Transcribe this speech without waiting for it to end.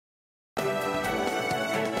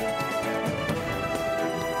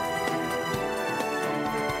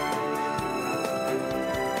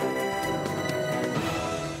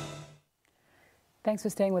Thanks for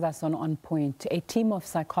staying with us on Point. A team of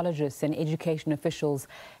psychologists and education officials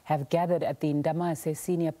have gathered at the Ndamase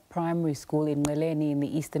Senior Primary School in Ngqeleni in the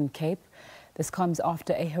Eastern Cape. This comes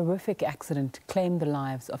after a horrific accident claimed the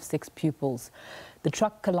lives of 6 pupils. The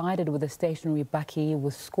truck collided with a stationary bakkie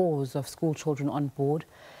with scores of school children on board.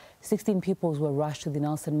 16 pupils were rushed to the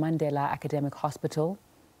Nelson Mandela Academic Hospital.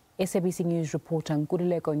 SABC News reporter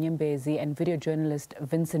Nkululeko, Nyembezi and video journalist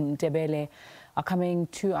Vincent Mtebele are coming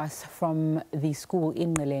to us from the school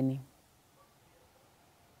in Ngqeleni.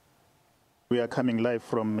 We are coming live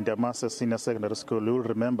from Ndamase Senior Secondary School. You'll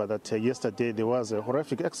remember that yesterday there was a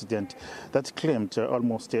horrific accident that claimed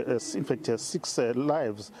almost, in fact, 6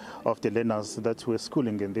 lives of the learners that were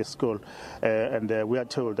schooling in this school. And we are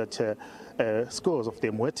told that scores of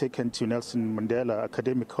them were taken to Nelson Mandela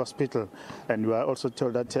Academic Hospital. And we are also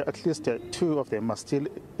told that at least 2 of them are still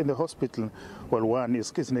in the hospital, while 1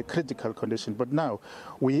 is in a critical condition. But now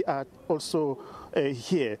we are also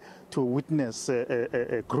here to witness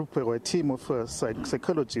a group or a team of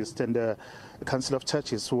psychologists and a council of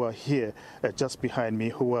churches who are here just behind me,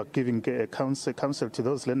 who are giving counsel to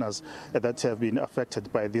those learners that have been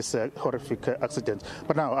affected by this horrific accident.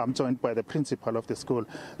 But now I'm joined by the principal of the school,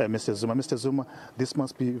 Mr. Zuma. Mr. Zuma, this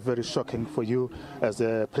must be very shocking for you as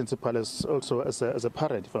a principal, as also as a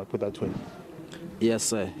parent, if I put that way. Yes,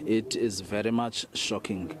 sir. It is very much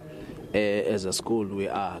shocking. As a school, we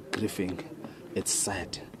are grieving. It's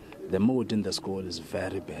sad. The mood in the school is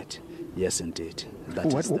very bad. Yes, indeed.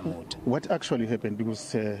 That is the mood. What actually happened?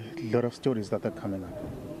 Because a lot of stories that are coming up.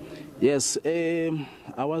 Yes, I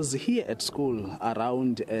was here at school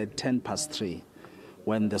around 3:10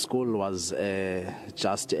 when the school was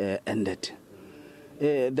just ended.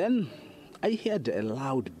 Then I heard a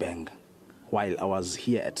loud bang while I was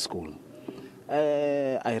here at school.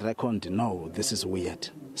 I reckoned, no, this is weird.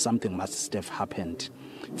 Something must have happened.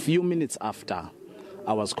 Few minutes after,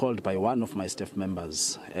 I was called by one of my staff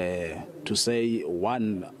members to say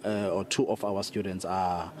 1 or 2 of our students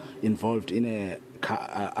are involved in a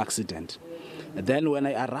car accident. Then when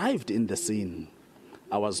I arrived in the scene,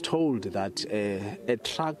 I was told that a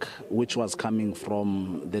truck which was coming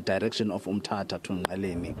from the direction of Umtata to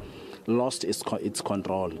Ngqeleni lost its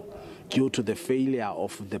control due to the failure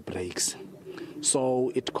of the brakes.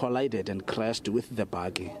 So it collided and crashed with the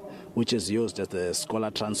bakkie, which is used as the scholar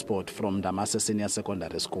transport from Ndamase Senior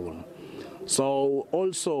Secondary School. So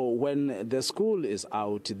also when the school is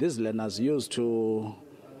out, these learners used to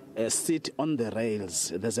sit on the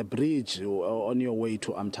rails. There's a bridge on your way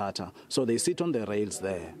to Umtata. So they sit on the rails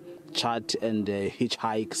there, chat and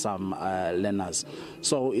hitchhike some learners.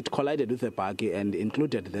 So it collided with the bakkie and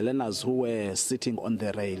included the learners who were sitting on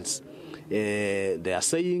the rails. They are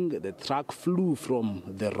saying the truck flew from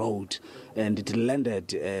the road and it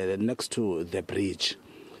landed next to the bridge.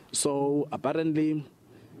 So apparently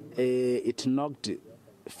it knocked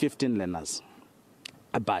 15 learners,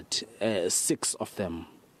 but 6 of them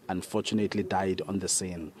unfortunately died on the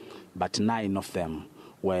scene, but 9 of them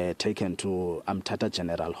were taken to Umtata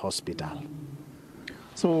General Hospital.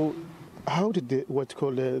 So how did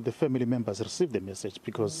the family members receive the message?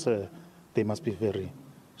 Because they must be very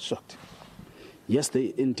shocked. Yes,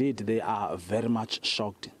 they are very much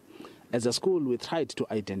shocked. As a school, we tried to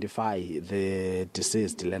identify the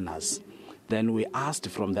deceased learners. Then we asked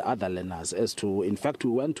from the other learners as to, in fact,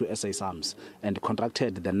 we went to SABC and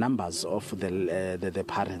contacted the numbers of the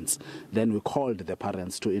parents. Then we called the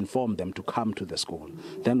parents to inform them to come to the school.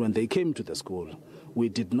 Then when they came to the school, we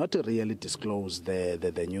did not really disclose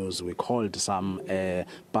the news. We called some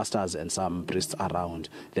pastors and some priests around.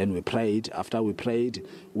 Then we prayed. After we prayed,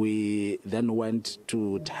 we then went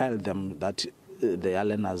to tell them that their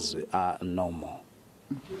learners are no more.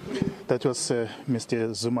 That was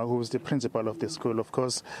Mr. Zuma, who is the principal of the school. Of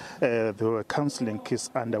course, the counseling is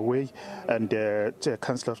underway, and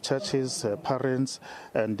council of churches, parents,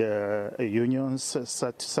 and unions,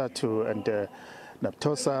 SATU and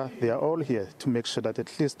NAPTOSA, they are all here to make sure that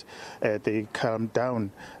at least they calm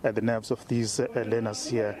down the nerves of these learners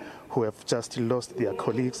here who have just lost their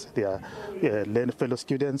colleagues, their fellow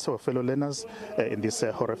students or fellow learners in this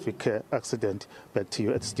horrific accident. Back to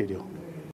you at the studio.